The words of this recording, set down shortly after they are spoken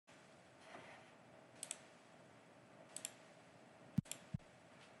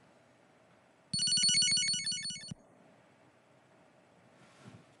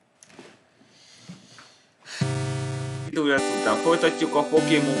időre után folytatjuk a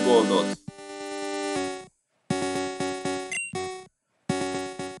Pokémon Goldot.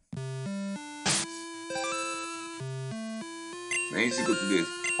 Nézzük az időt.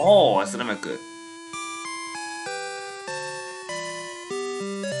 Ó, ez remekül.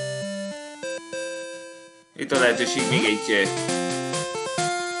 Itt a lehetőség még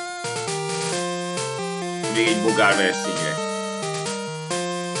egy bogár versenyre.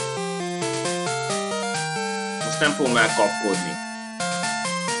 Most nem fogom elkapkodni.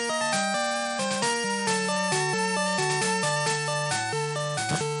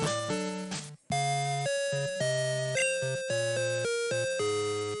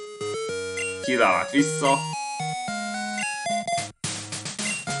 Királat vissza.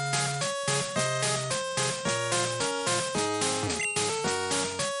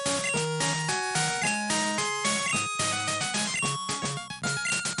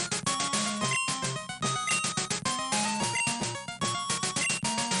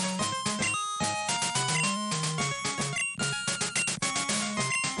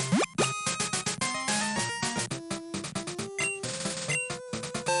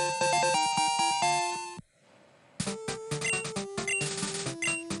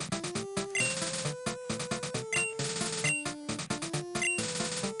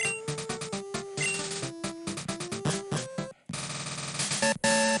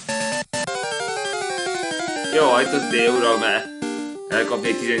 Jó, itt az D-ura, mert elkapni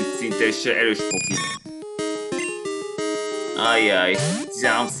egy 15 szintes erős Pokémon. Ajjaj,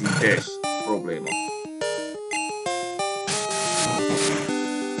 13 szintes probléma.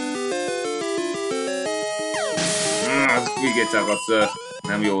 Az Quick-et az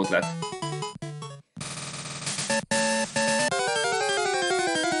nem jó ötlet.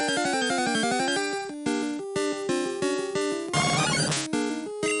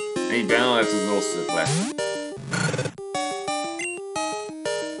 Egyben olyan az rossz ötlet.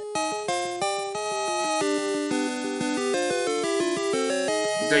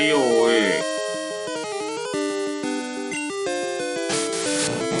 De jó,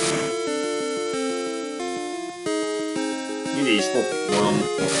 mindig is Pokémon.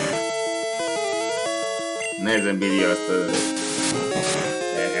 Nehezen bírja azt a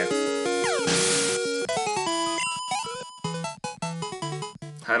lehet.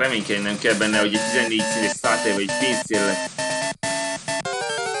 Hát reménykedni nem kell benne, hogy egy 14 színes starter vagy egy pénzcéllel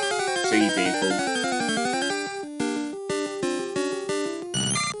segíteni fog.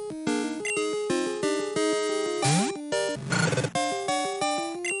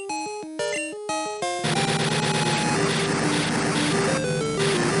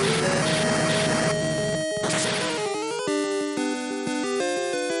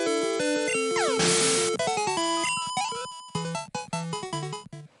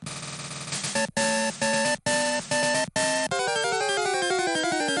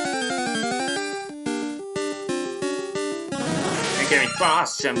 Nekem egy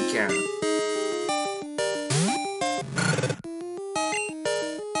pász sem kell.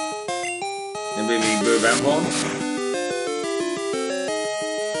 Ebből még bőven van.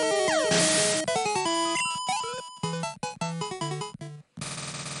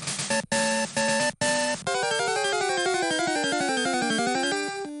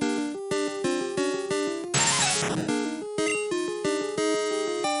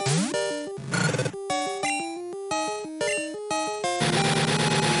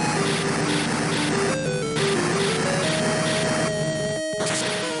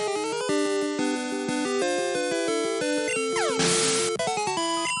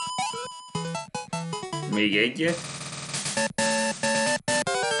 Még egyet.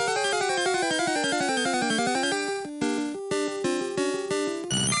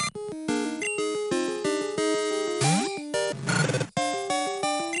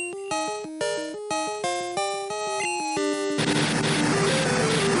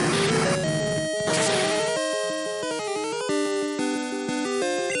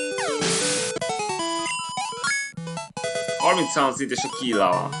 Harminc szintes a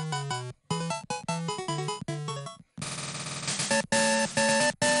killava.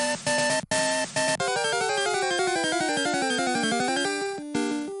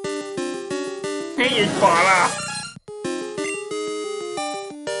 Egy pala!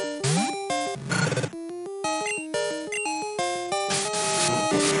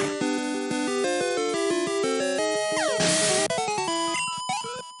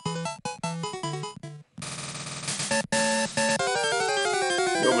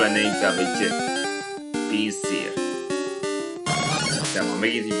 Jobb lenne inkább egy pénzszér. Aztán ha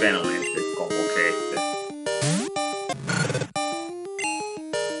megint egy Venomentet kapok helyette.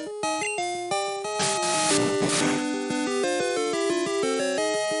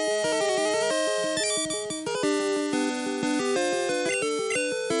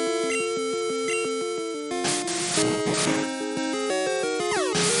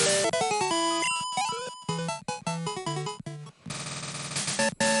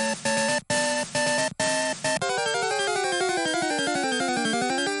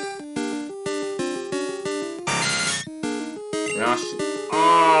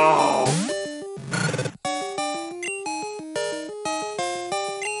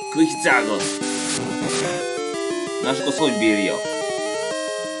 Klicágat! Na, és akkor hogy bírja?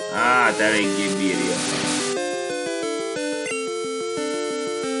 Hát, eléggé bírja.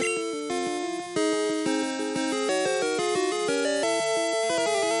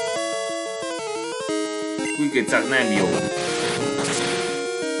 Klicák nem jó.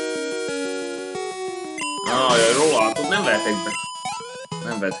 Rollaltot nem vehetek be.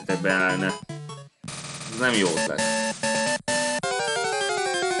 Nem vehetek be ellene. Ez nem jó lesz.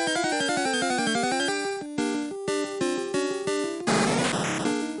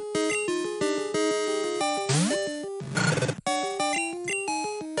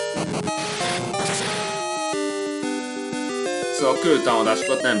 Szóval a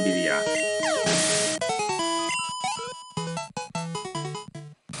kőtámadásokat nem bírják.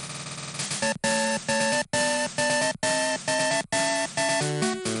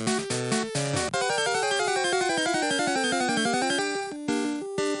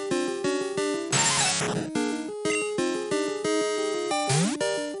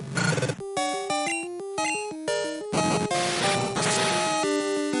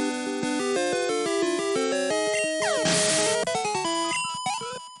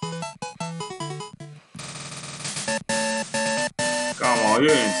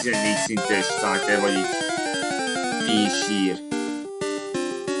 Jöjjön 14 szintes starter, vagy így sír.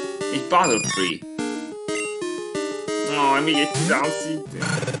 Egy battle free. Még egy 13 szintes.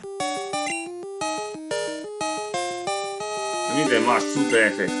 Minden más szuper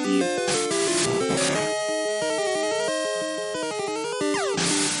effektív.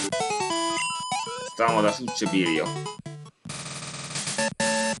 A támadás úgyse bírja.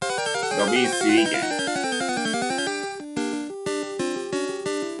 De a BC igen.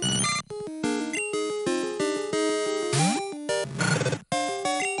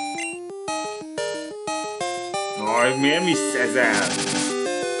 Miért visz ezzel?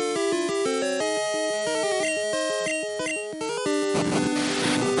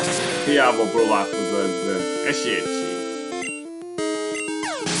 Hiába próbálkozol ezzel. Esélyt sincs.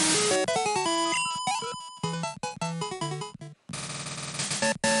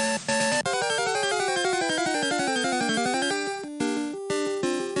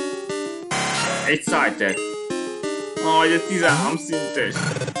 Egy szájtet. Ez 13 szintes.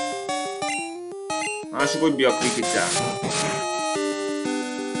 Mások hogy bírja klikicát.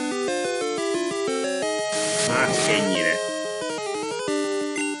 Hát csak ennyire.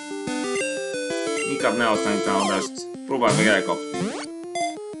 Inkább ne használjunk támadást. Próbálj meg elkapni.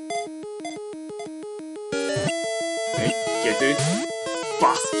 Egy, kettő.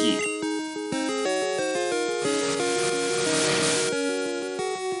 Baszki!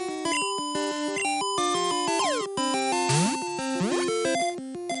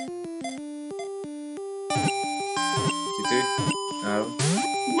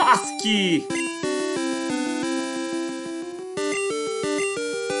 Baszki!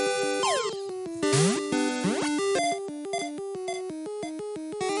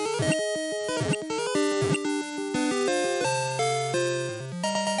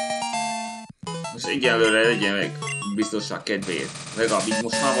 Most egyelőre legyen meg biztonság kedvéért. Legalább így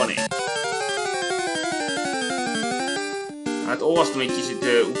most már van egy. Hát olvastam egy kicsit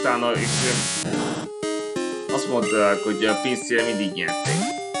utána, és azt mondták, hogy a pincére mindig nyertek.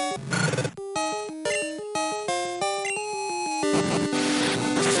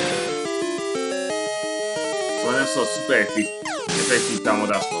 Szóval nem szabad szuper effektív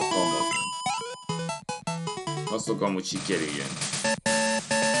támadást alkalmazni. Azt szokam, hogy sikerüljön.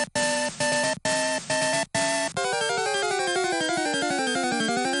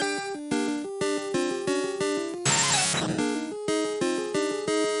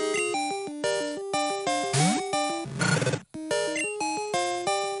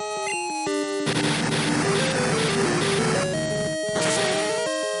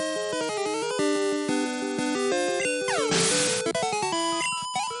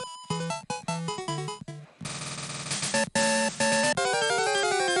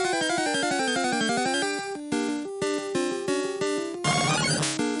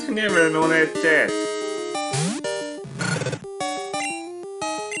 Never known it that.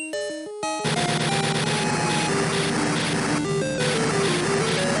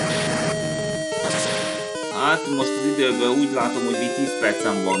 Hát most az időben úgy látom, hogy még 10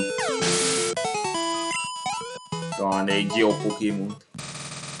 percem van. Talán egy jó Pokémont.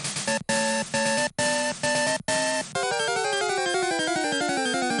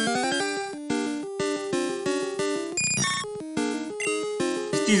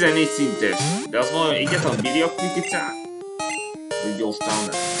 Ez 14 szintes, de az van, egyáltalán bírja a klikicát? Hogy gyorsan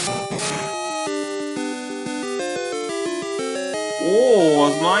nem. Ó,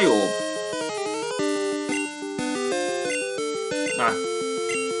 az már jobb. Na.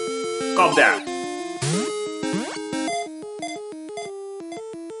 Kapd el!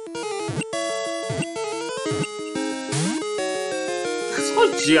 Ez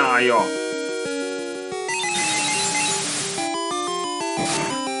hogy csinálja?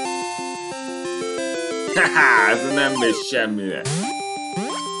 Haha, ez nem megy semmire.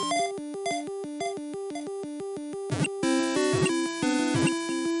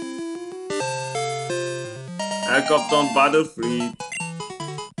 Elkaptam Battlefield.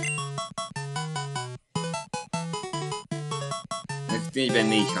 Nek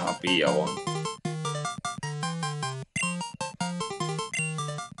 44 HP-ja van.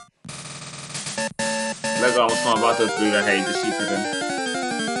 Legalább most már Battlefield-re helyettesíthetem.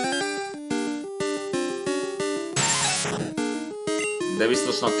 De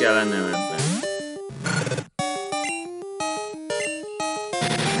biztosnak kell lennem ebben.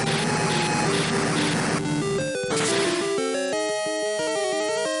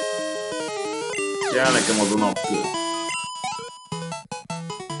 Kell nekem az a napkő.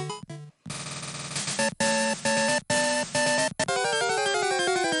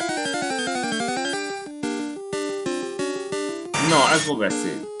 Na, ez a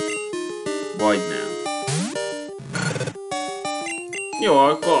veszély. Vagy nem. Jó,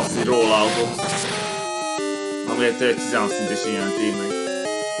 akkor azt így rolloutot. Amelyet 16 szintes ilyen témeg.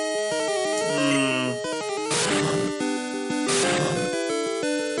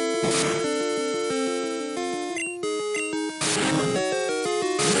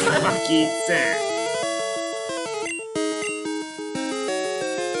 Már kétszer.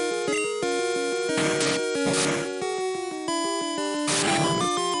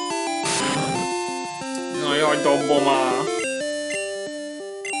 Na jaj, dobba már.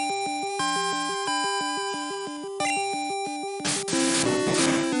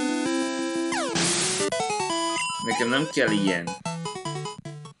 Nekem nem kell ilyen.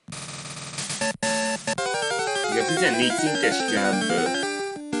 Ugye 14 szintes kell ebből.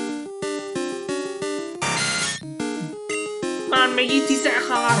 Már megint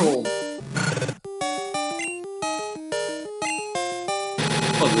 13!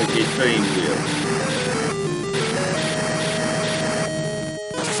 Adok egy felimből.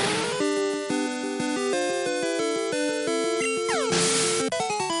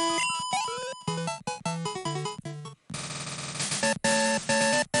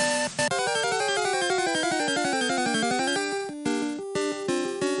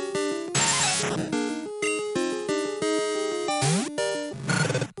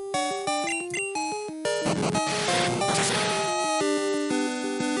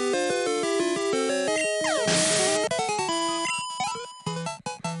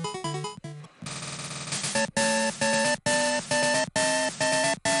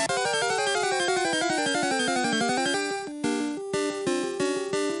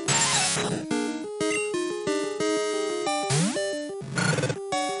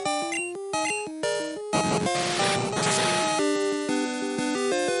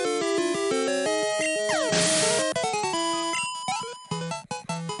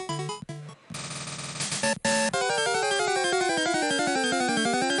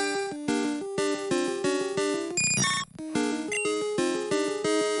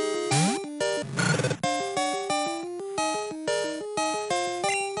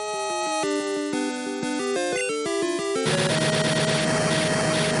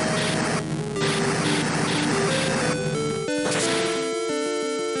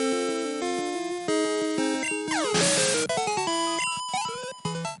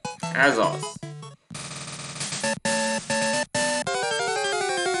 Ez az.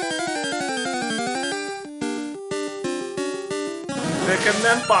 Nekem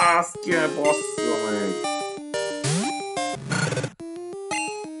nem pász kell, bassza meg.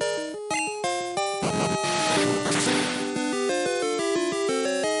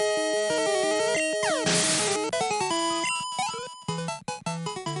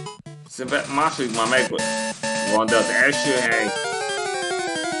 Szerintem második már megvan, de az első hely.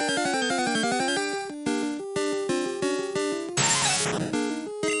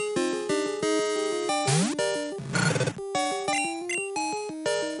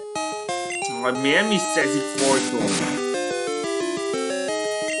 Vagy miért misszezik folyton?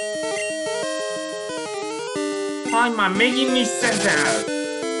 Haj, már megint misszezel!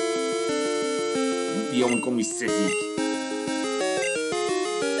 Jó, amikor misszezik.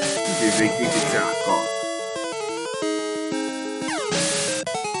 Idézzék kriticákkal.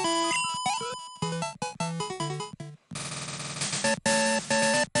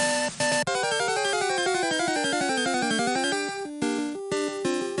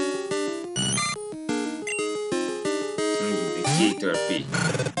 két törpi.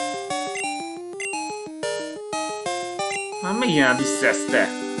 Hát megint elvisszezte.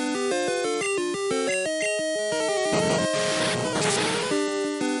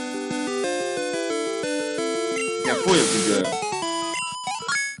 Ja, foly az idő.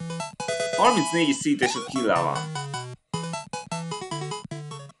 34 szint és a killá van.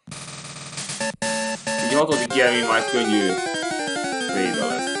 Így a 6. élmény már könnyű véda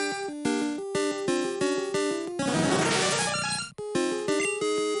lesz.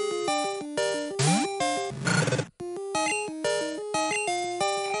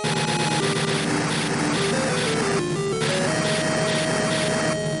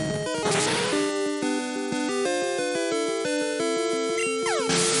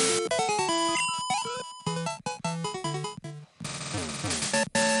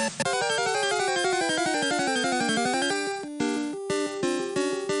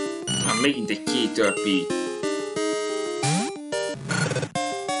 Megint egy két törpi.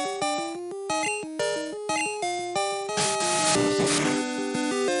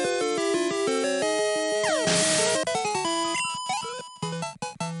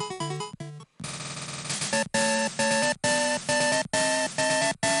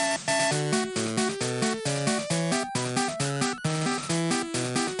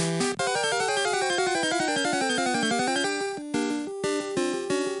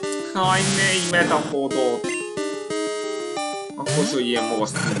 Haj, ne metapodot! Akkor hogy ilyen magas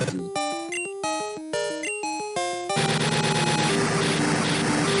szintű.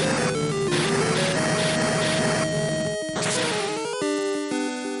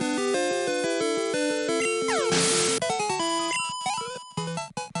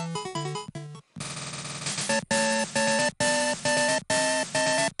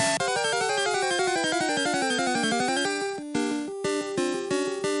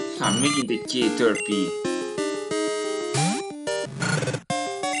 Hát megint egy két törpi.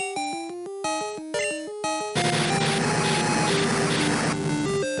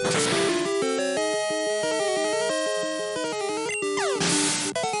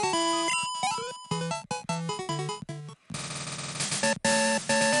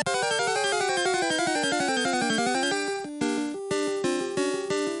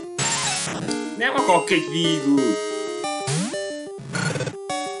 Nem akarok egy vídút.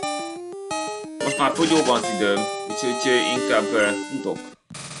 Most már fogyóban az időm, úgyhogy inkább futok.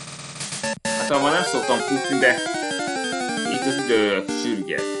 Hát már nem szoktam futni, de itt az idő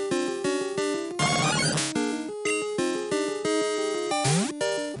sürget.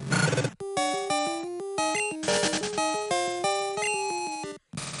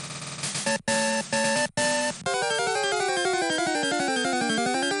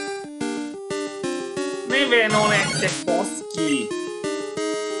 Mivel non nektek, baszki?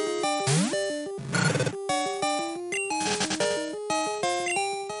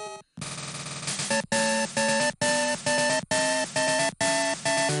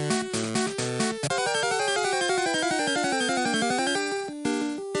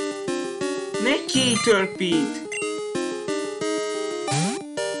 Ne két törpít!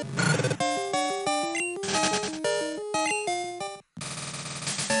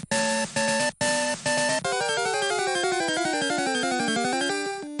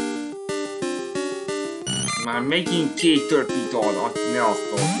 Már megint két törpít ad, ne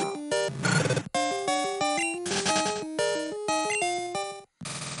azt adná.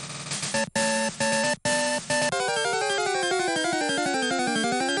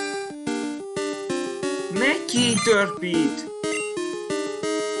 Ne két törpít!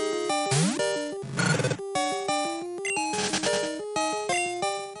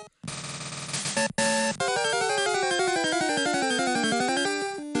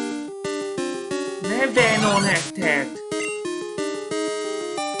 Ne venonettet!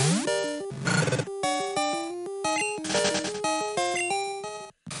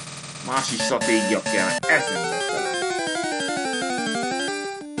 Másik stratégia kell, ezen betelen.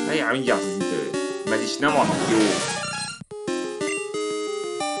 Ne jár mindjárt az idő, mert is nem annak jó.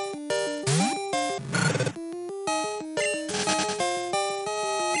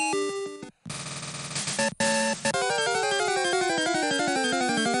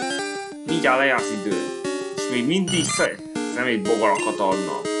 Mindjárt lejár az idő, és még mindig szemét bogarakat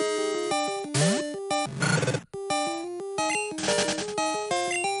adnak.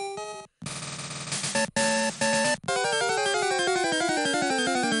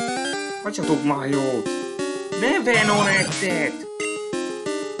 Hagyjatok már jót! Ne venonettet!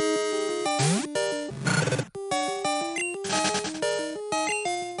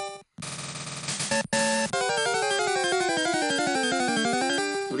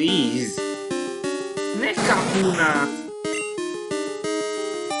 Please! Ne kapunát!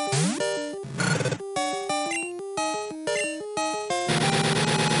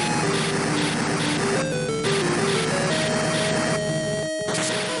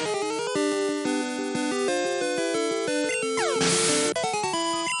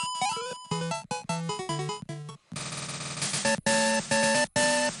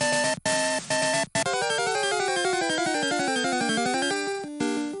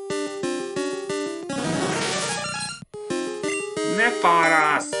 Ne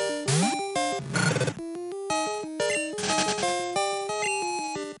fárászt!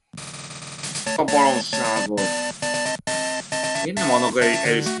 A baromságot. Miért nem annak egy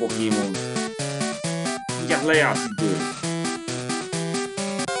erős Pokémon? Mindjárt lejárt idő.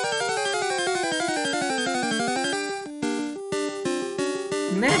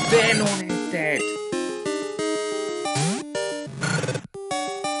 Ne benonetted!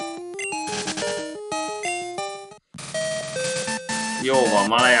 Jó van,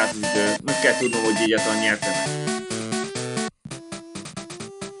 már lejárt az idő. Meg kell tudnom, hogy egyáltalán nyertem.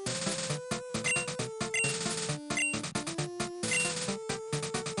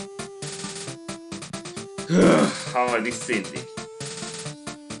 Majd visszinti.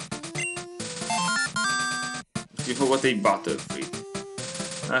 Kifogott egy Butterfree-t.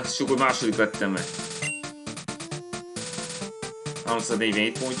 Hát csak, hogy második vettem meg.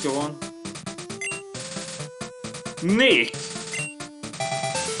 347 pontja van. Nick!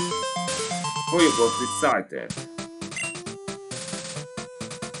 Folyogott Reciter.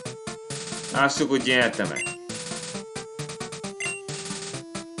 Lássuk, hogy nyertem-e.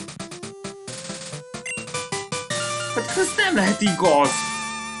 Hát ez nem lehet igaz!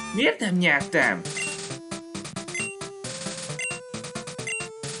 Miért nem nyertem?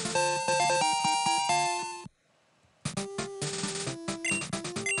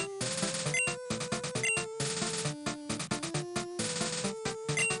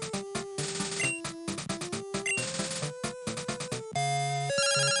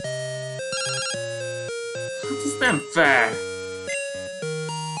 Hát ez nem fair!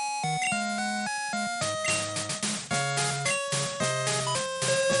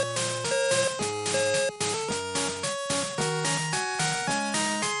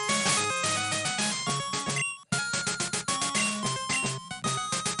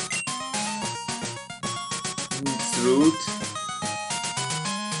 Root.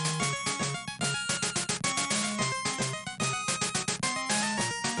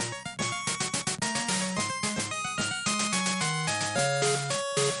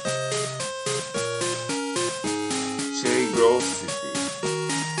 Cherry Grove City.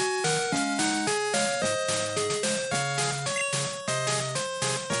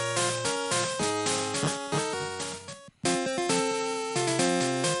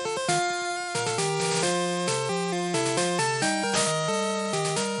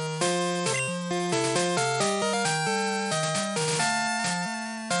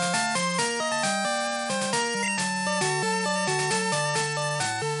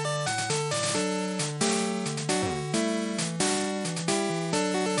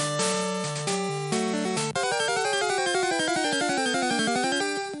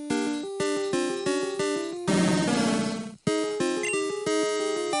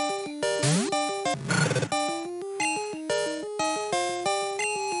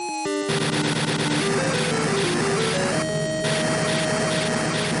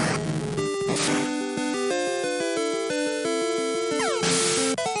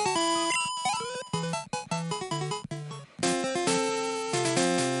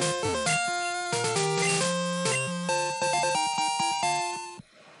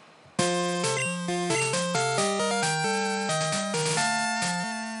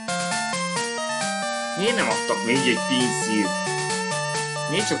 Miért nem adtak még egy pincírt?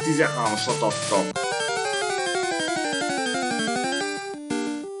 Miért csak 13-asat adtak?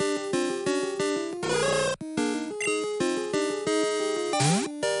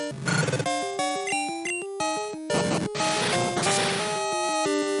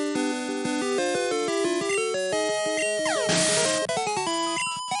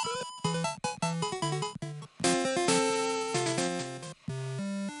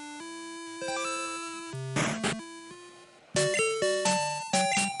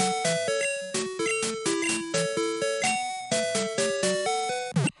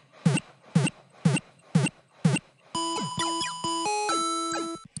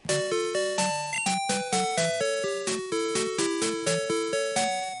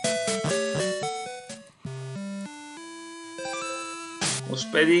 Most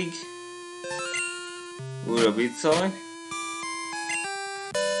pedig újra bicaj.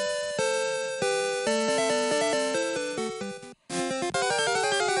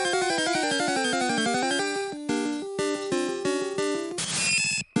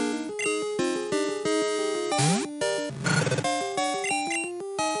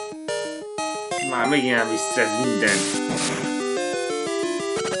 Már megint elviszed mindent.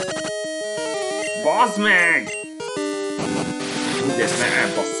 Bazd meg! Mindezt ne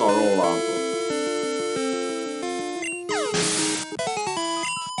elbassza a Rolandot.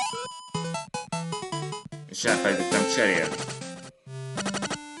 És elfelejtettem cserélni.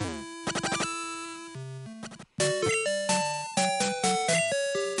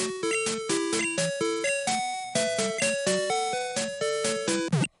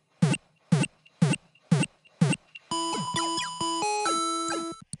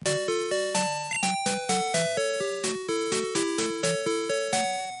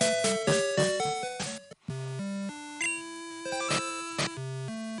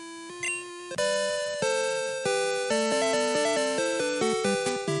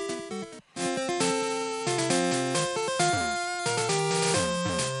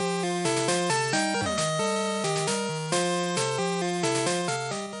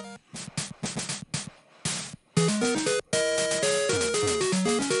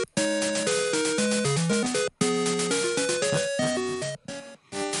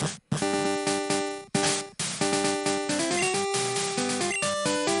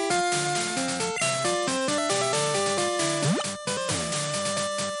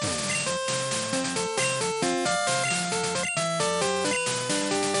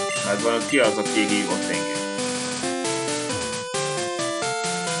 Hát van, ki az, aki hívott engem?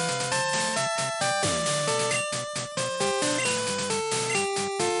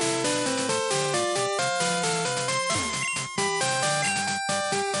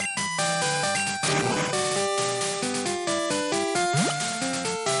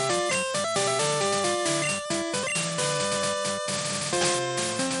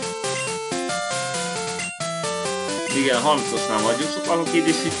 Igen, 30-osnál vagyunk, sok valaki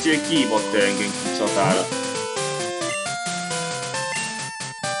is itt kihívott engem ki csatára.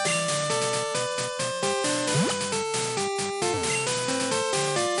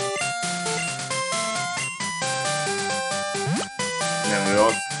 Nem ő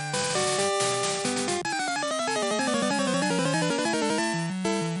az.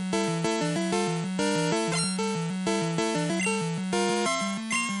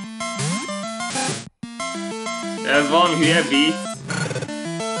 Ez valami hülye vicc.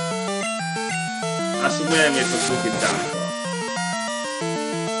 Lássuk, mi nem érsz a kukitákkal.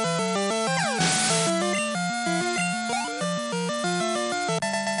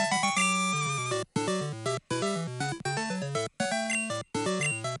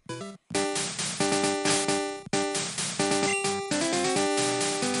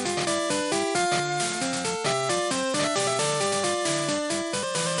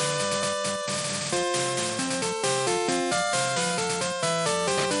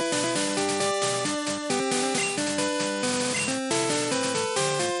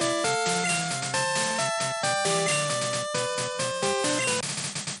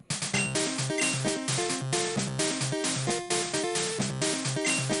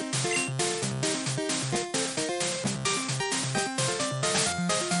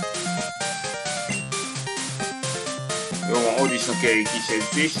 Jó, van Oddisnak egy kis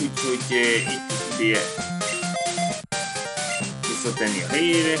edzés, úgyhogy itt ide visszatenni a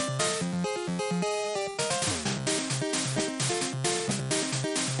helyére.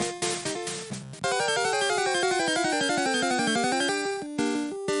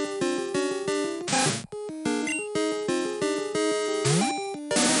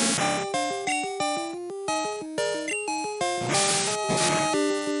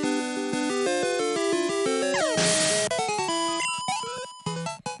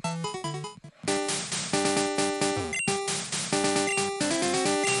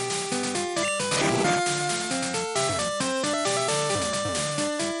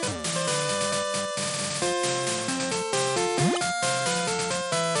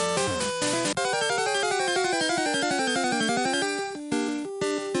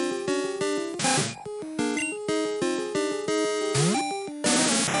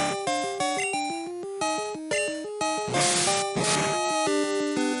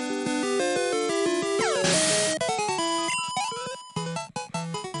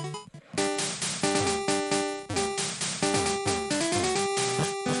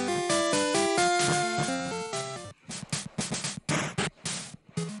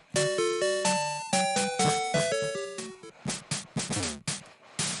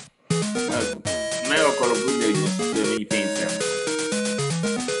 Meg akarok tudni, hogy most mennyi pénzem.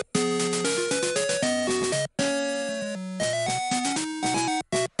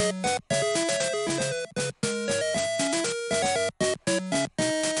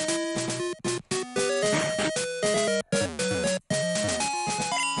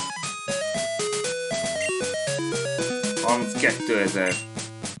 $32,000.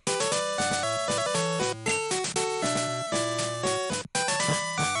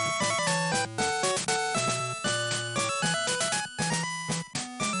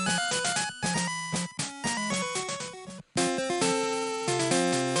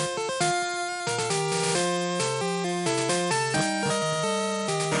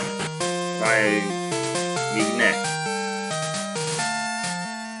 Még ne.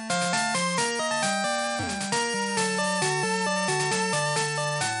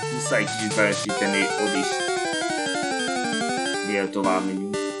 Muszáj kicsit versíteni Oddisht. Miért tovább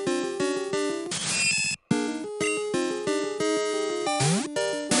megyünk.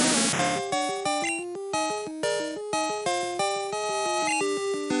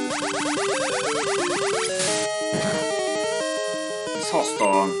 Ez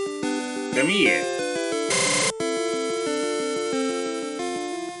hasztalan. De miért?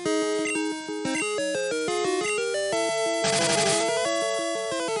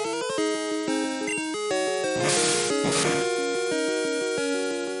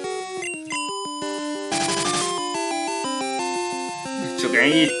 Csak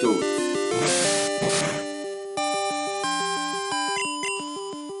ennyit tud.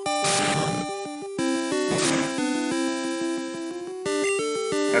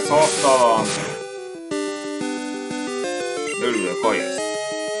 Ez szavtalan. Örülök, hajasz.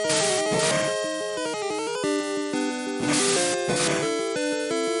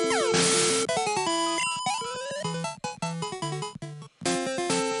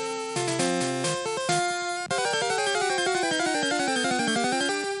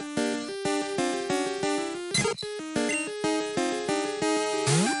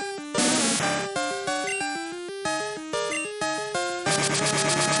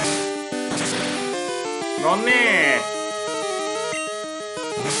 No ne!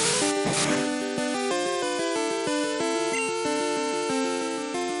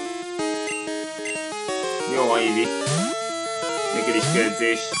 Jó van, Ivi. Neked is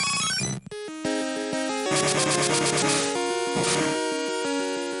kérdés.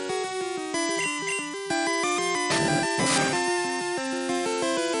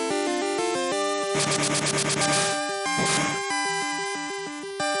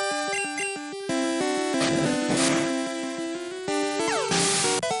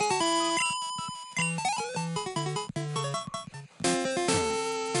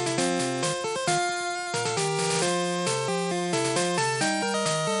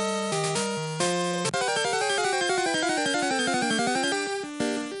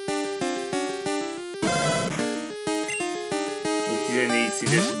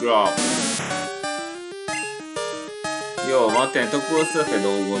 Grab. Jó, van, te akkor azt a te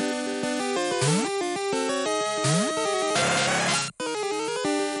dolgod.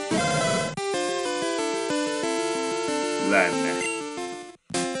 Lenne.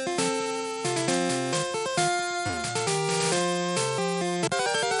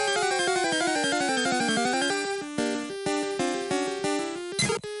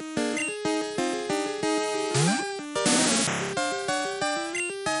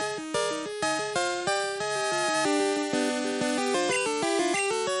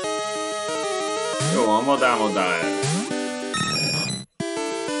 Jó van, madár.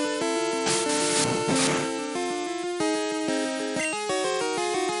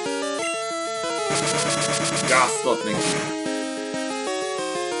 Gáztat neki.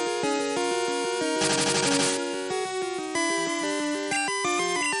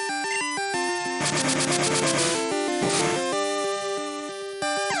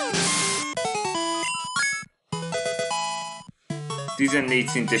 Tizennégy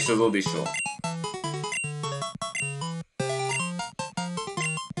szintes az Oddisht.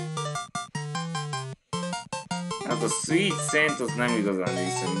 Hát a Sweet Scent az nem igazán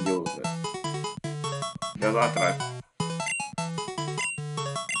hiszem, hogy jó ötlet. De az Attract.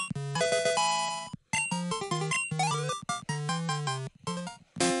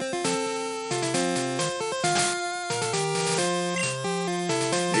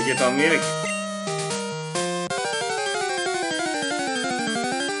 Egyáltalán miért?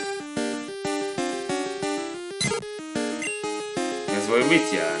 Ez vajon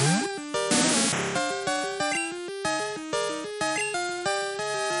mit jelent?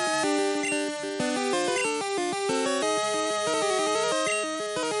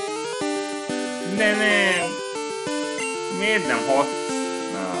 De nem! Miért nem hat?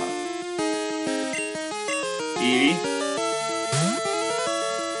 Na. Ivi?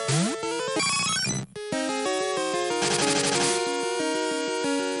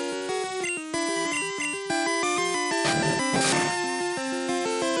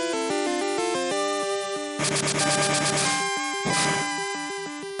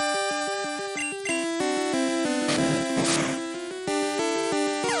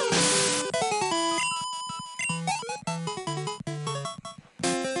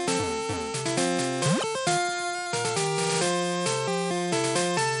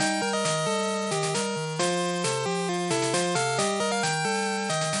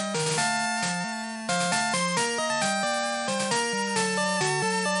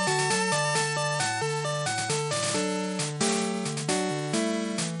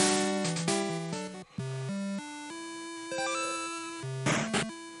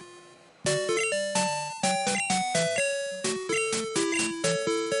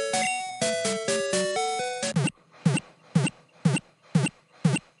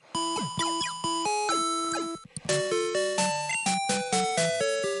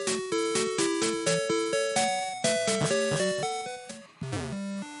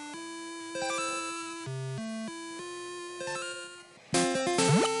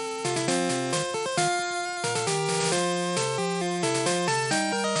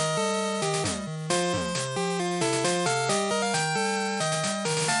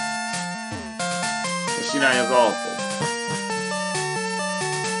 Irány az Alpok.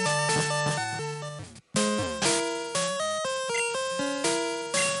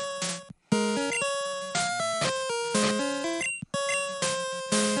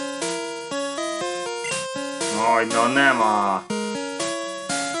 Na nem á!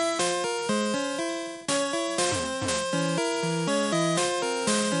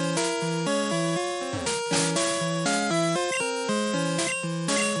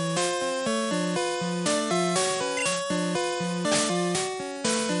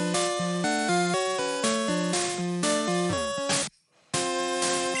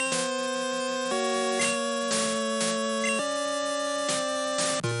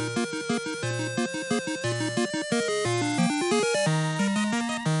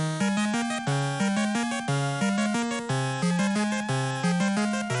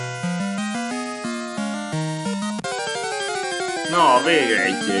 Na, végre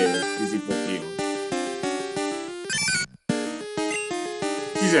egy vízi Pokémon.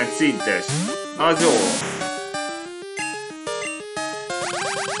 10 szintes. Az jó.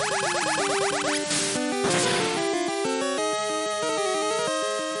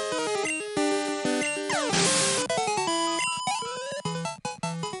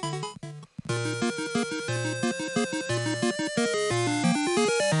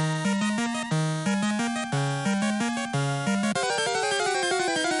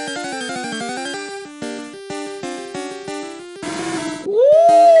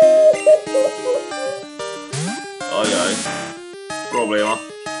 Ajaj, probléma.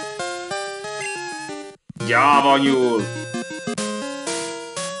 Gyáva nyúl!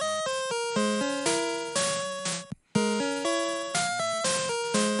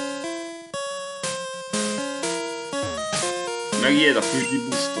 Megijed a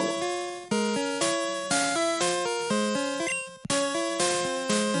fizibustól.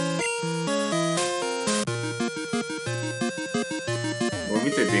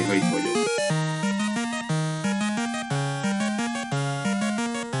 Mit történik, ha itt vagyok?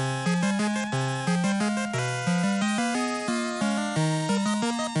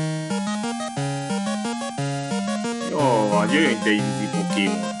 Jó van, jöjjön te egy vízi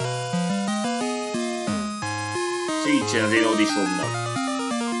Pokémon. Segítsen az én Oddistomnak.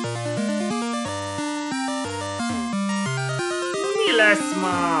 Mi lesz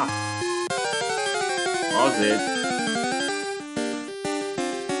ma? Azért.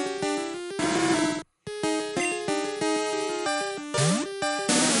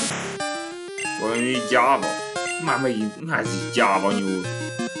 Valami gyáva? Már megint, ez is gyáva nyúl.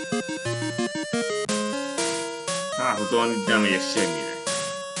 Láthatóan itt nem megyek semmire.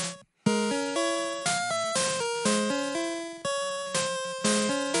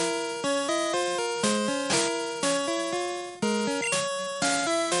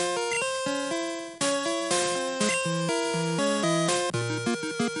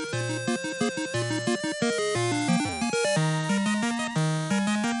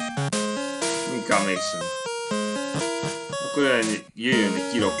 Inkább mégsem. Akkor jöjjön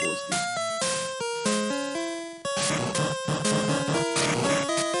egy kirakózni.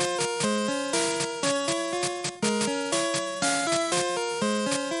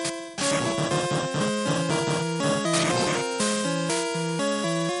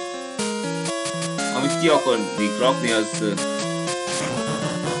 Amit ki akarnék rakni, az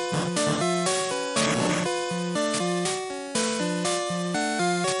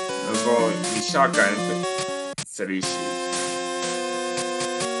valami sárkányszerűség.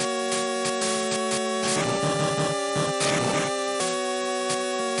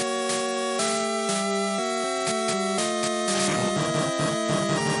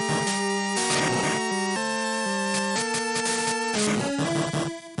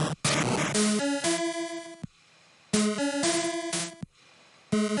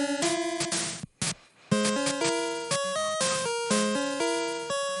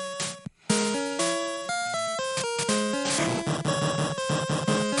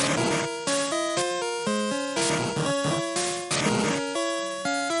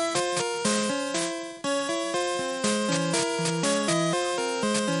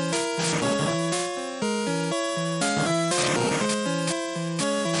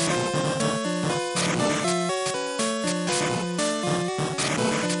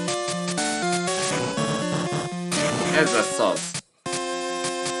 Ez lesz az.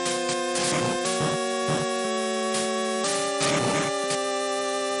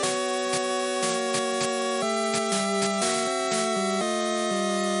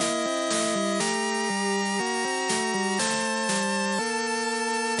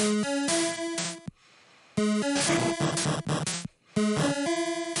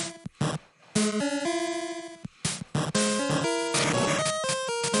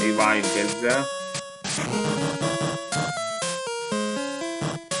 Még várjunk ezzel.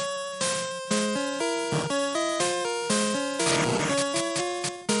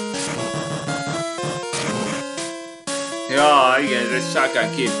 Ja, igen, ez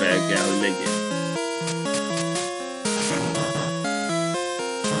sárkány képpel kell, hogy legyen.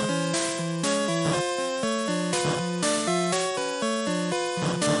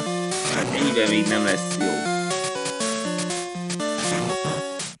 Hát ennyiben még nem lesz jó.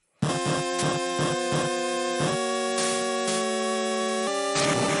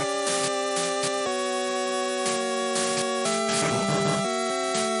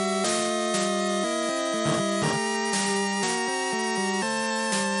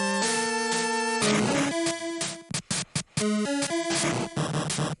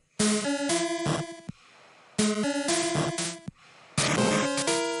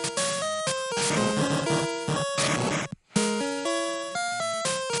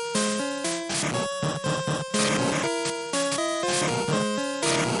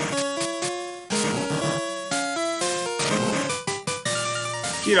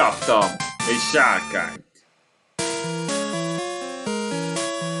 Kiraktam egy sárkányt.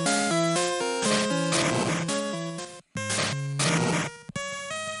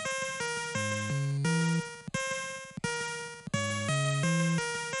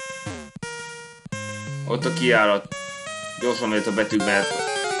 Ott a kijárat. Gyorsan mert a betűk, mert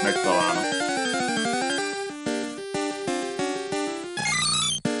megtalálnak.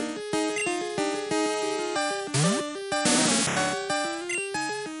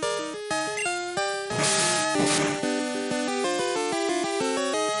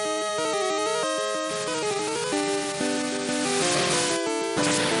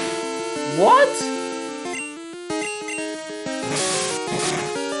 What?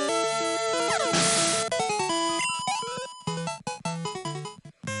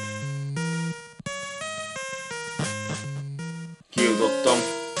 Kijutottam.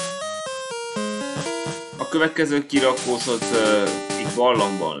 A következő kirakós az itt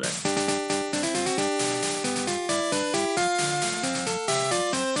barlangban lesz.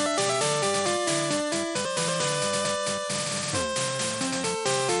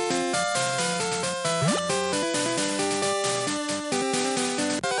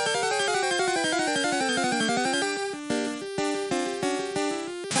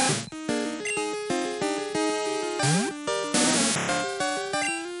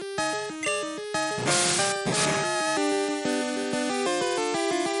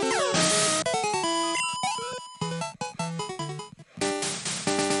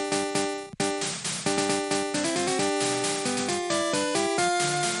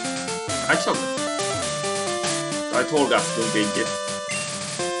 Hát csak. Majd horgásztunk egyet.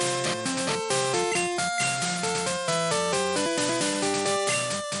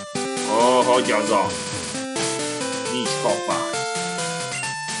 Ó, hogy az a... Nincs kapás.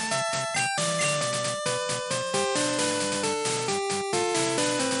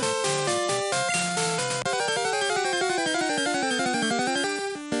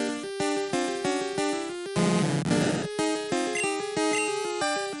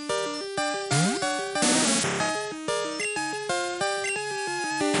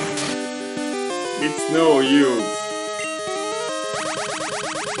 It's no use.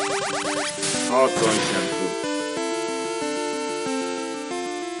 Harcolni sem tud.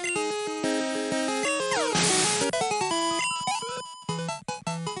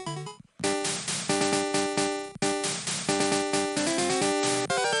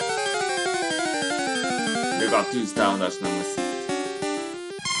 Még a tűztámadás nem lesz.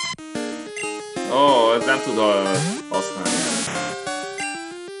 Ó, ez nem tud használni.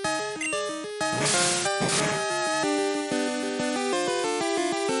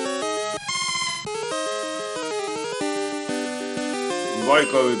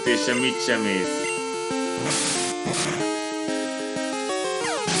 Bajkaütésen mit sem ész.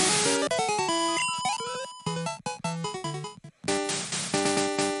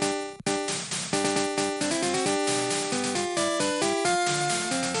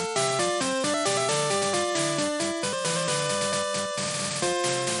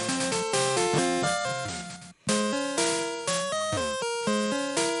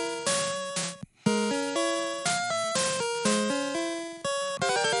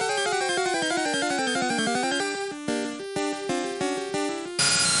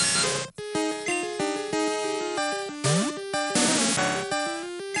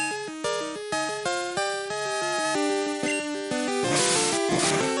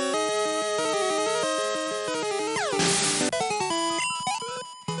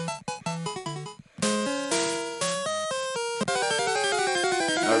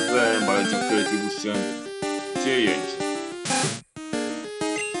 Az nem baj, csak költívus jön. Jöjjön csak.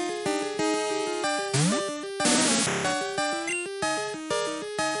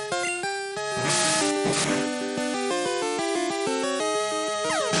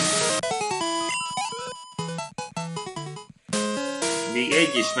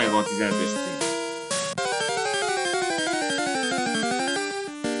 1 és megvan 15-ös szint.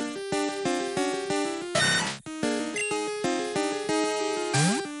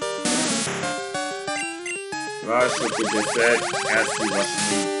 Városok között elszívás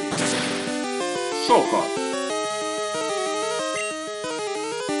 4. Sokat!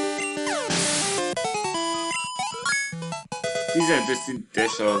 15-ös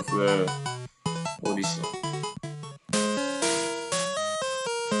szintes az Oddisht.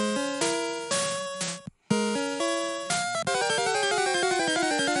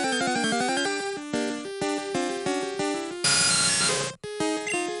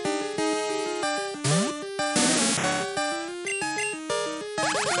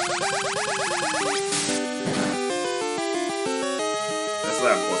 Ezt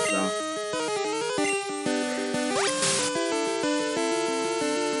leposztál.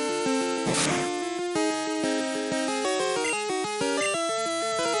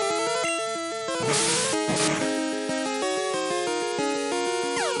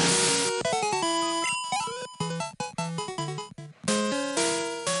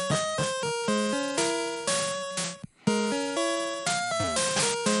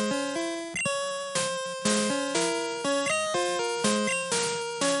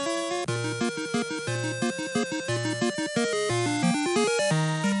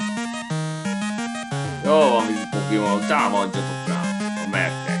 Jól van, vízi Pokémon, támadjatok rám, ha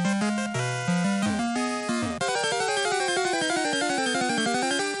mertek.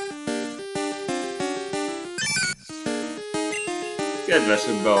 Kedves,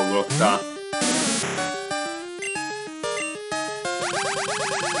 hogy beugrottál.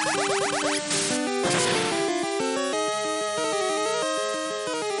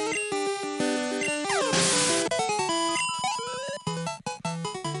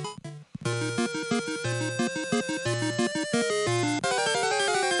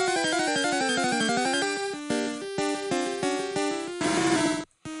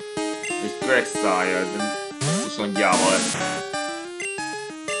 Megszállja, de biztosan gyáva lesz.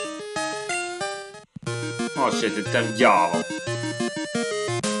 Azt sejtettem, gyáva.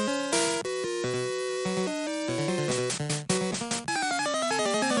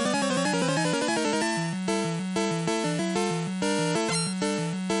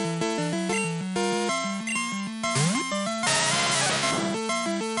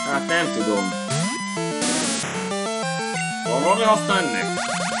 Hát nem tudom. Van valami haszna ennek?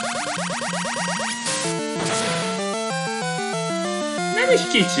 Nem is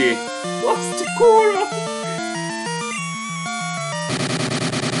kicsi! Azt a kóra!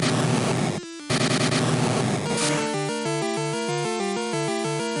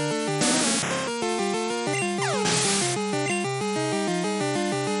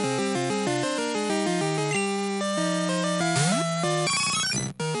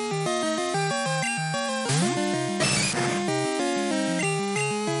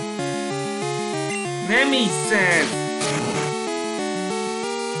 Nem hiszem!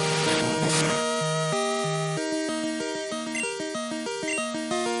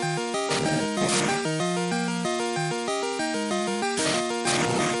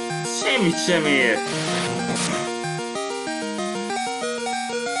 Semmit sem ér!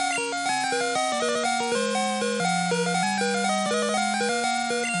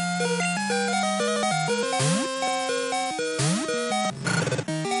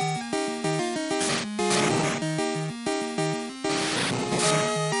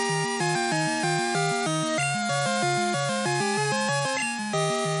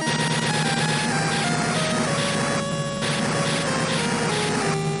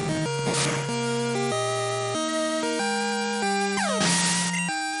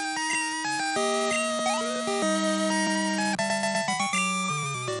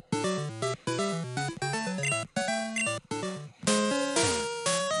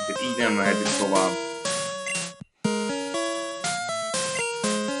 Így nem mehetünk tovább.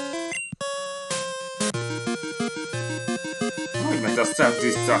 Hogy mert a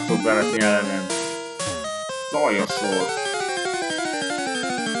szemtűztraktot bevetni ellenem. Zajos volt.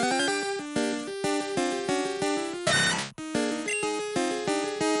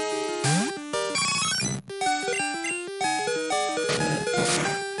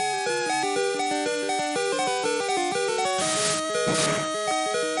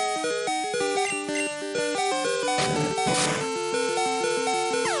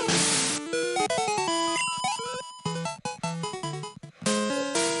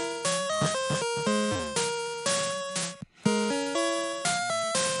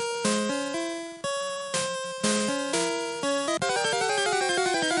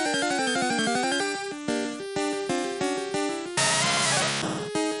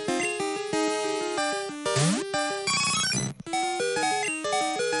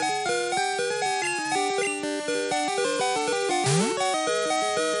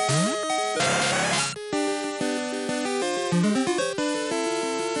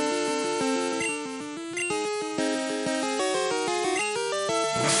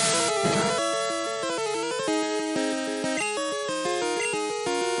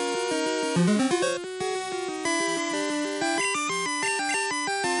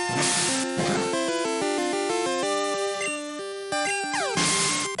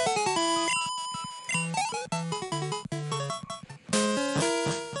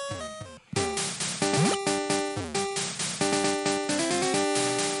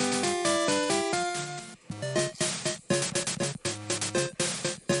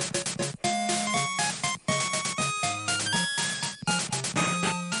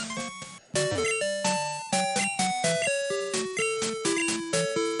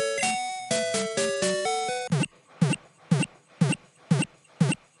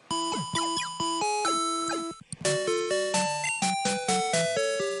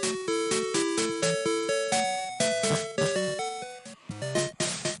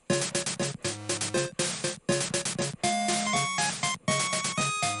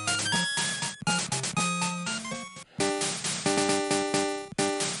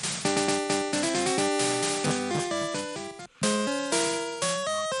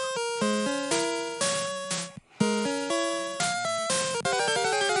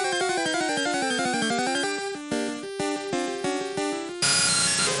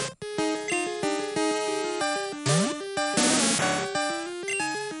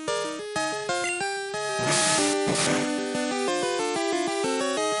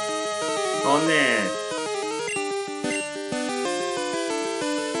 Na ne!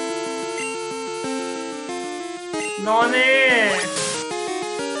 Na ne!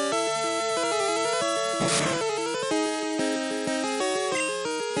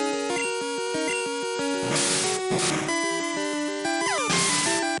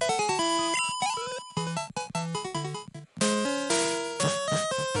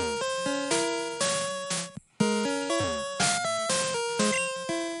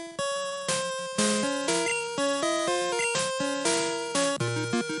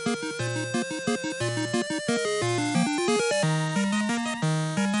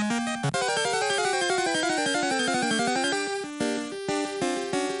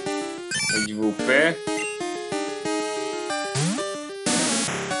 Egy whooper.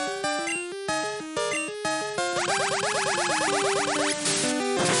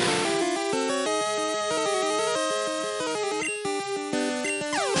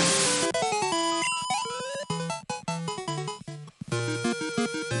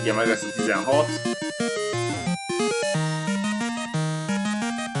 Ugye meg lesz a 16.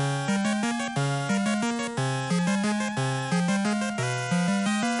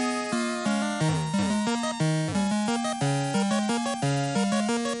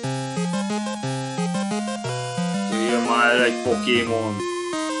 Jöjjön már egy Pokémon.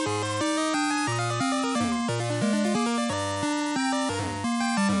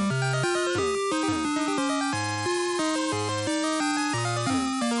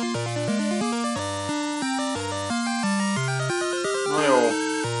 Na jó.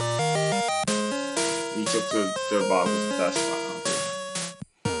 Így csak több változtatás várható.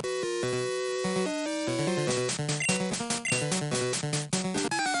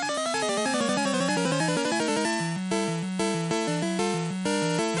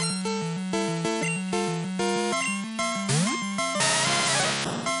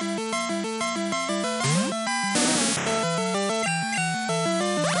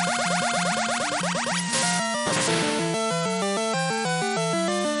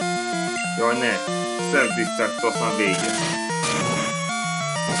 Jaj, ne! Self-destruct, aztán vége.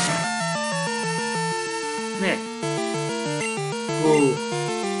 Ne! Hú!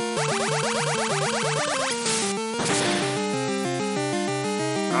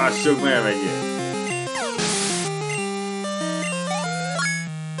 Hát sok elvegyél.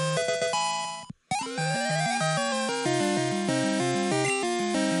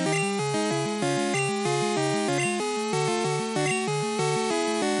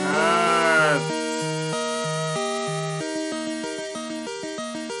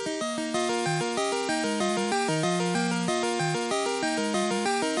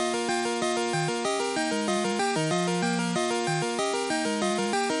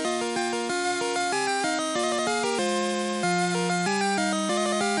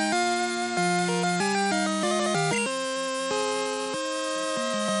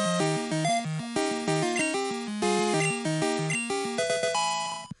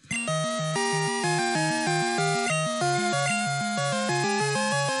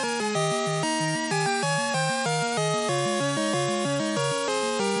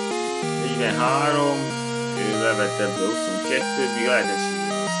 Három, ő levette ebből 22-t, míg lehet esélye.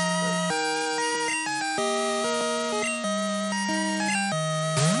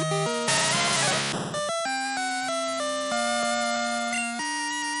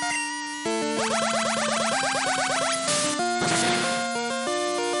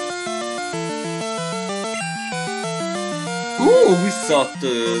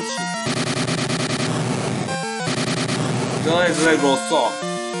 Visszatölt! De ez a legrosszabb!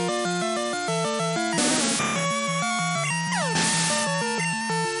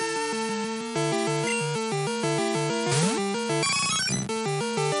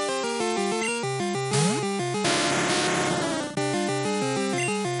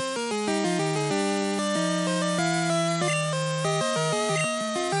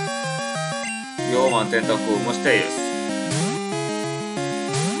 Jó van, tehát akkor most te jössz.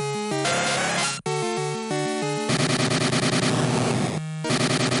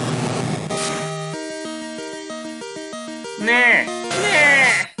 Ne! Ne!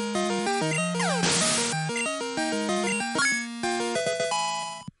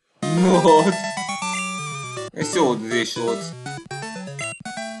 Volt! Ez jó dözés volt.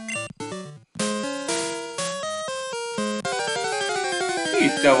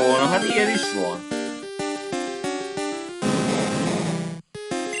 Hitte volna, hát ilyen is van.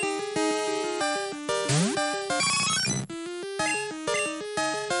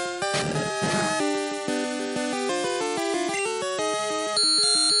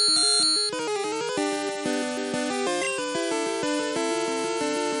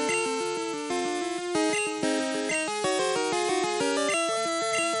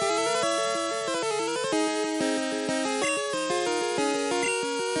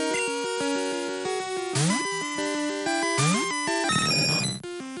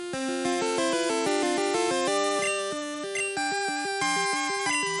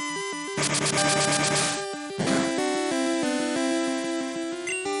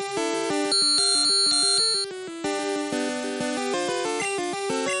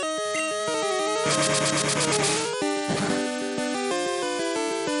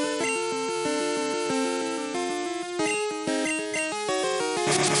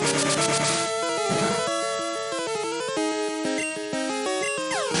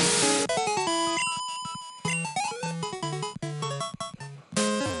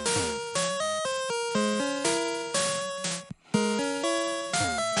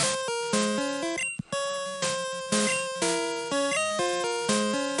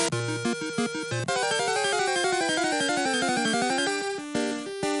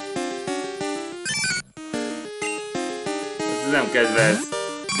 Nem kedvez,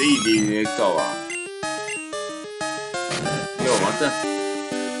 de így írnék tovább. Jó van, te?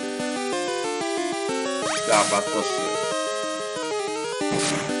 Lábáztassék.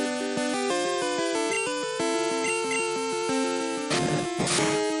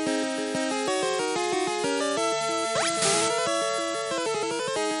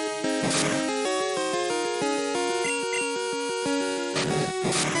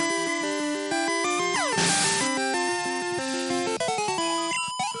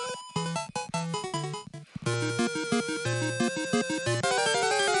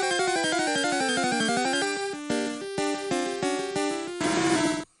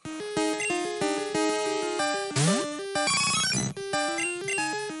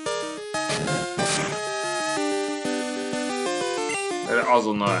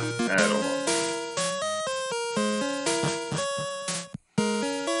 Azonnal elrohan.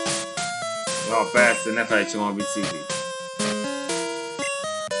 Ja, persze, ne felejtsem a biciklit.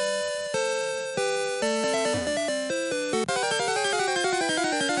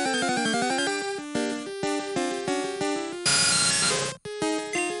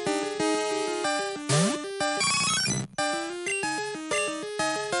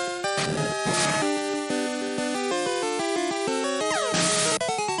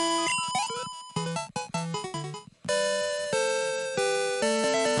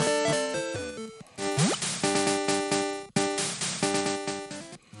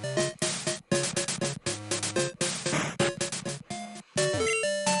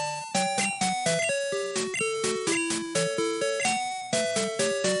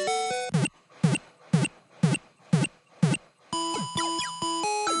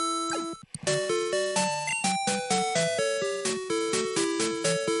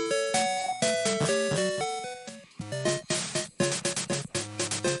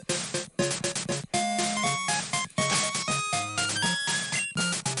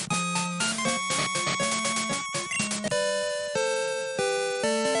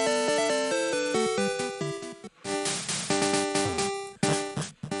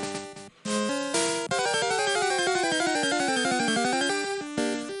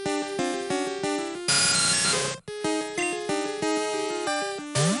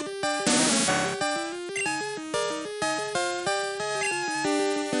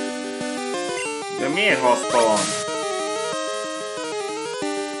 De miért hasztalan?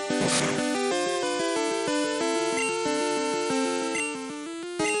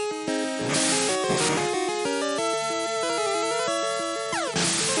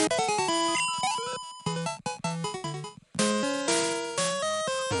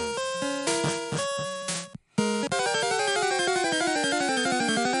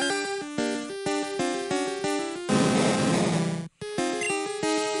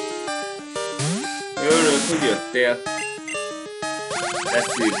 Örülök, hogy jöttél.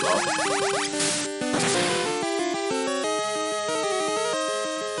 Beszívlak.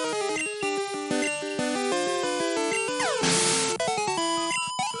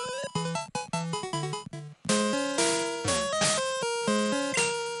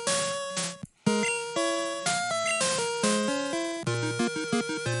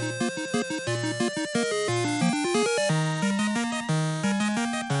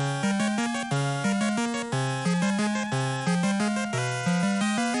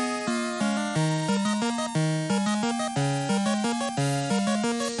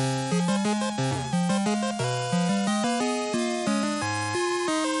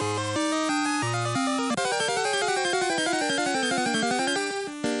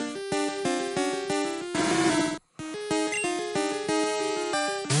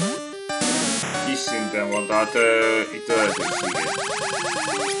 Kis szinten van, tehát itt a lehetőségét.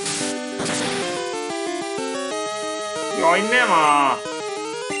 Jaj, nem á!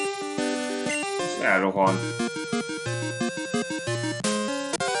 És elrohan.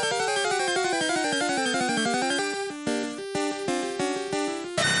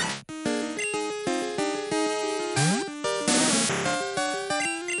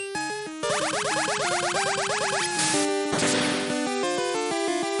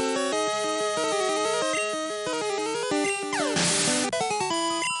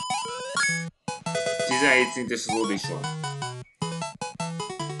 17 szintes az Oddiston.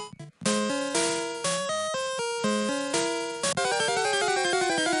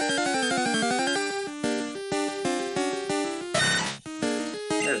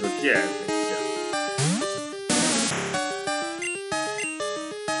 Ez a kijelentésje.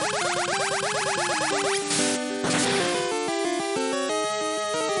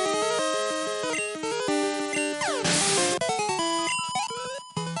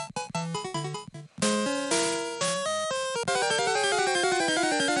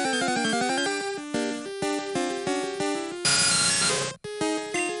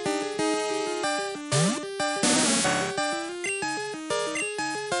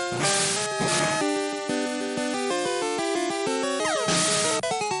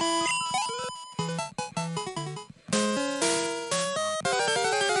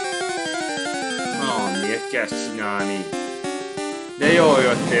 Kell csinálni. De jól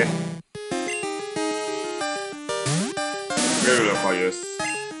jöttél. Örülök, ha jössz.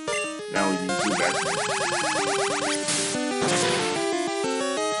 Nehogy így tudod.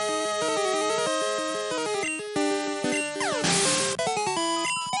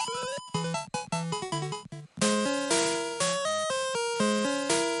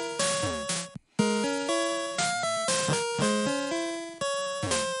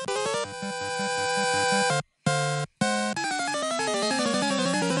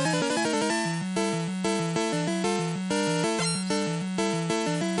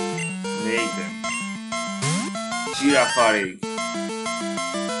 Girafárig.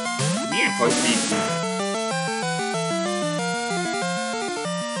 Milyen faj típus?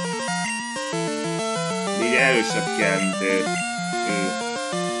 Még erősebb kell, mint ő.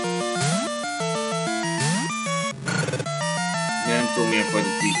 De nem tudom, milyen faj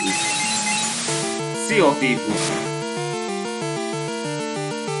típus. Pszichotípus.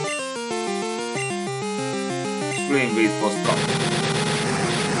 Flamewave hoztam.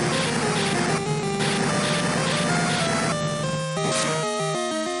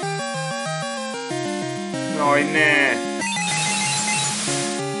 Jaj, ne!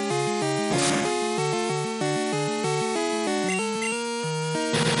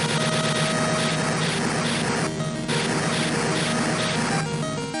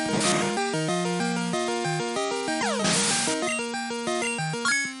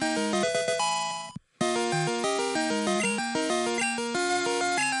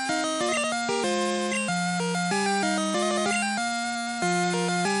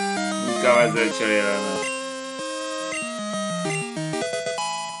 Inkább ezzel cserélem.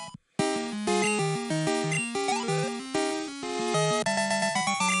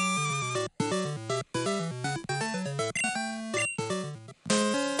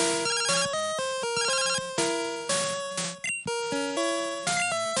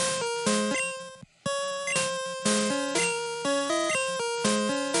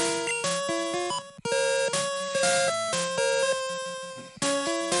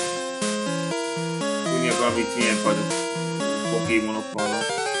 Amit milyen fajta Pokémonok vannak.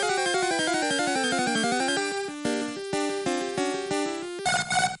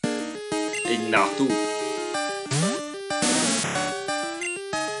 Egy Natu.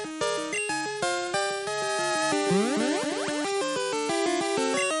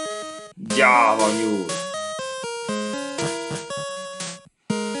 Gyáva nyúl.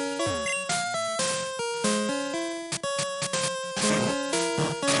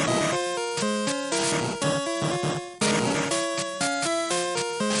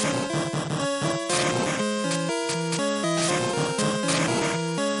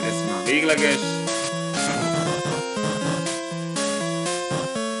 Végleges.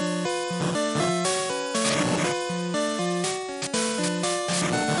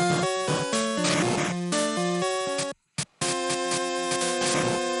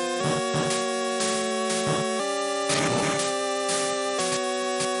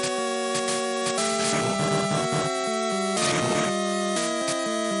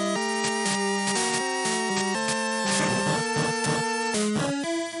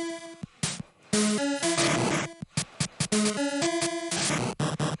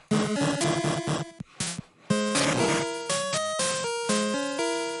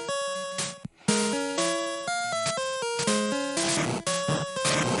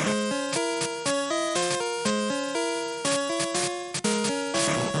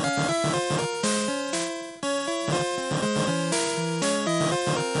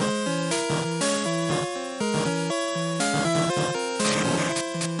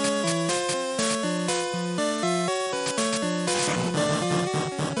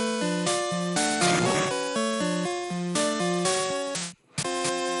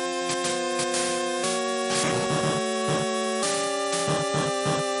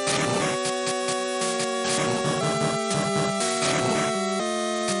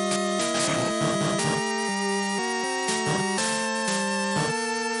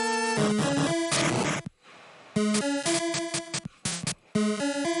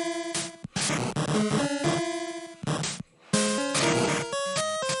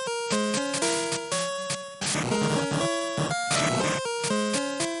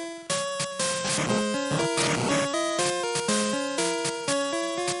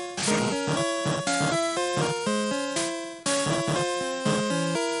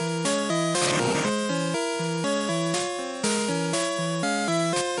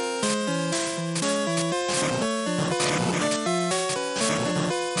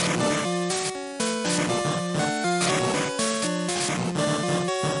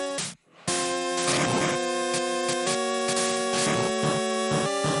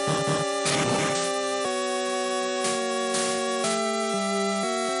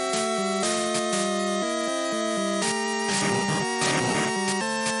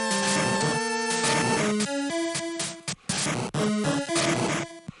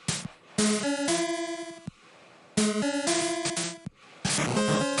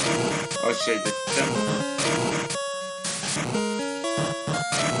 sejtettem.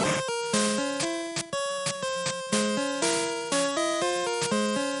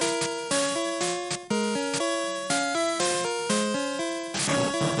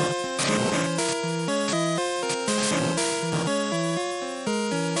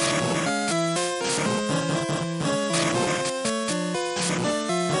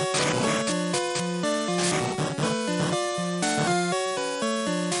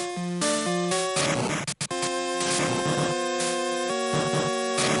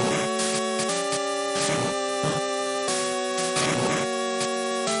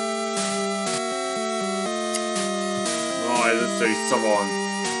 Először is szavan.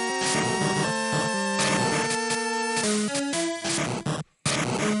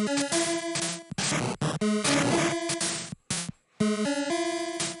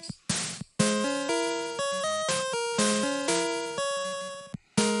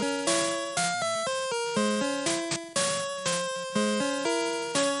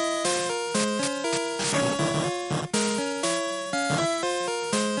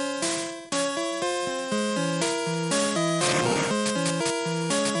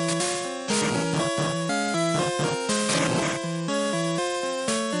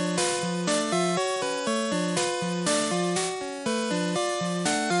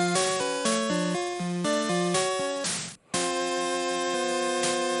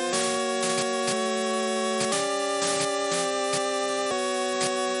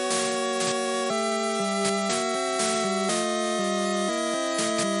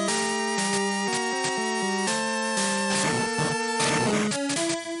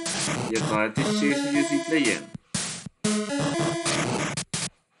 Talált is, és hogy ez itt legyen.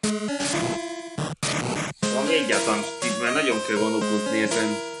 Valami egyáltalán itt már nagyon kell gondolkozni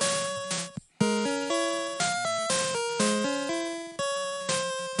ezen.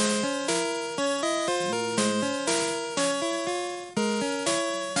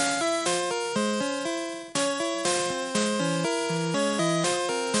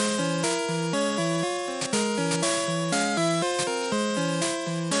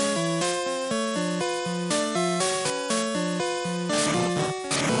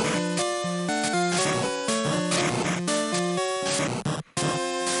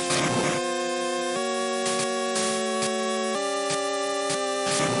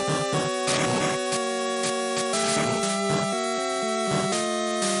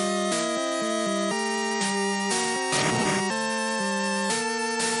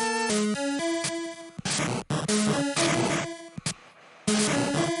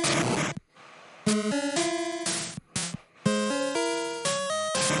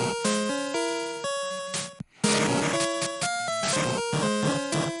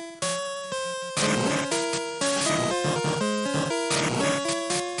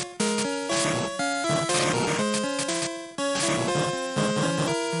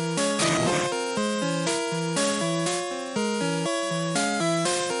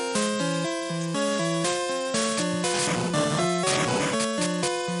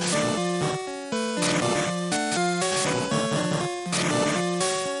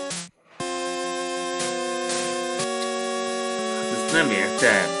 Nem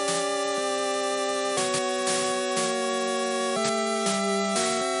értem.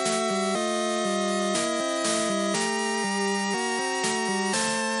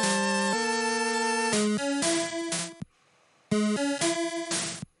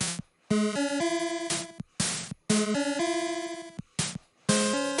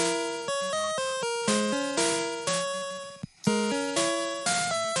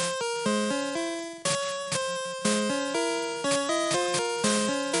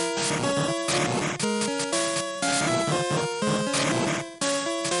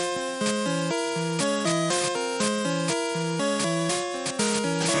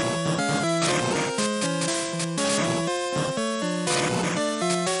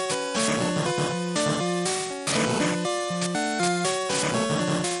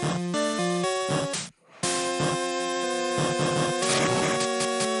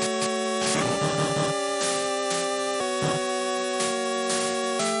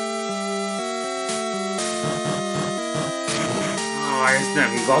 Ez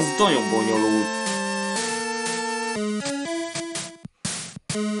nem igaz, nagyon bonyolult.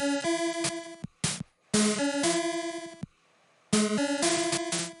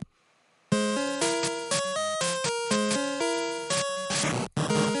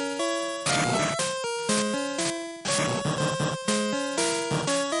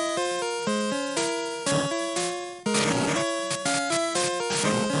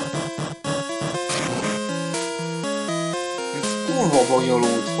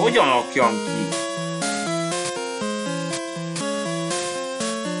 bonyolult. Hogyan rakjam ki?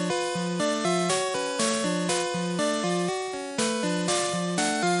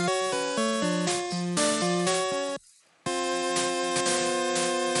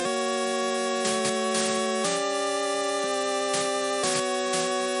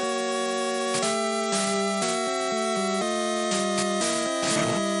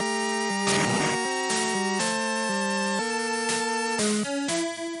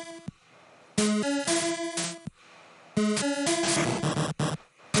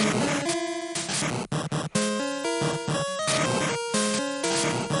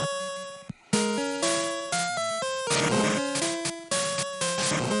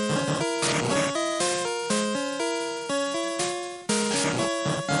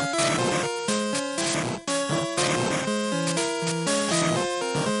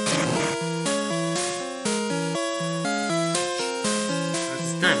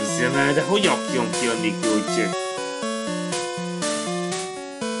 Nem hiszem el, de hogy rakjam ki a Nikót?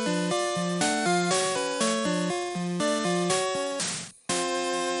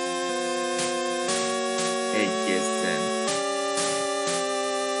 Egyezzen.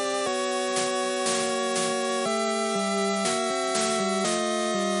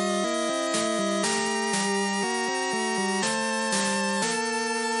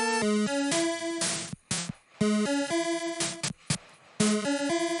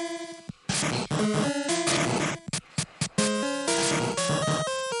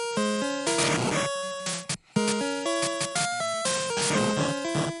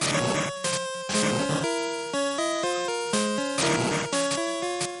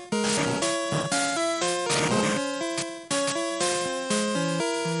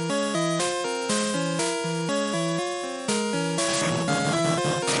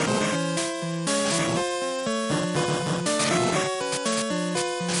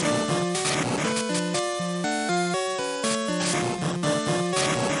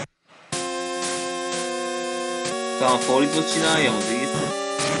 Talán fordítva csináljam az egészet?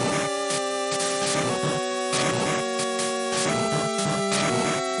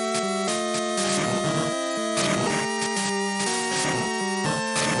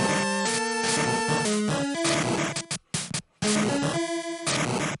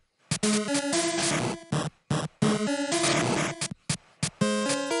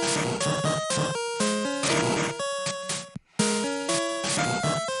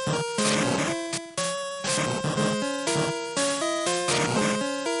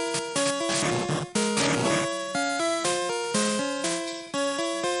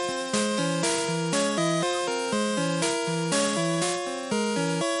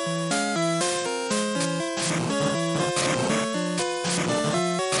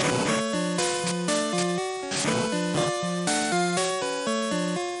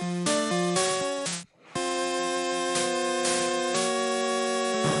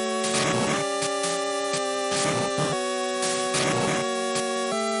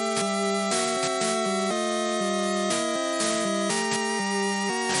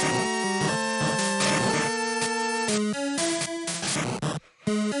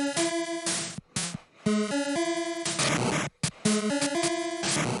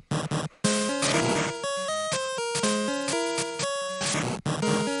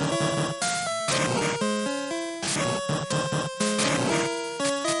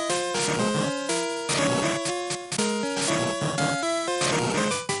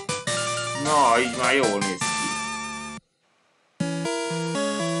 Na, így már jól néz ki.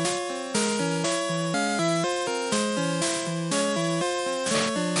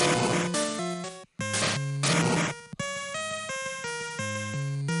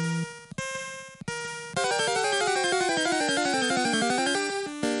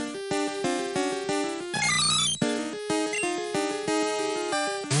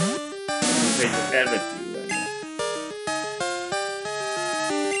 Ez egy elvető.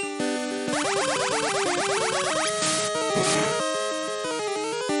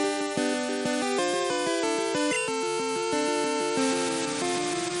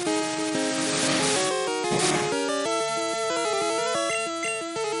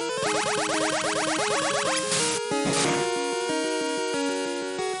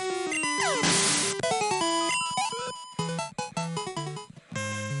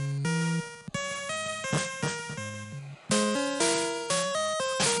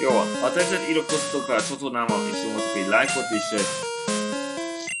 Jó, ha tetszett, iratkozzatok fel a csatornámmal és nyomjatok egy lájkot, és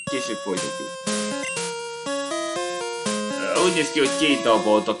később folytatjuk. Úgy néz ki, hogy 2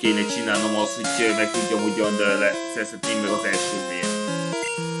 dalbalta kéne csinálnom azt, hogy meg tudjam ugyan leszerezhetném meg az első helyen.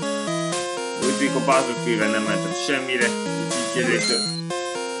 Úgy tűnik, a puzzle nem mentem semmire, úgyhogy ezért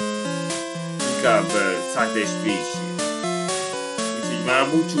inkább szállítás végség. Úgyhogy már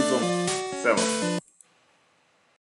búcsúzom. Szevasz!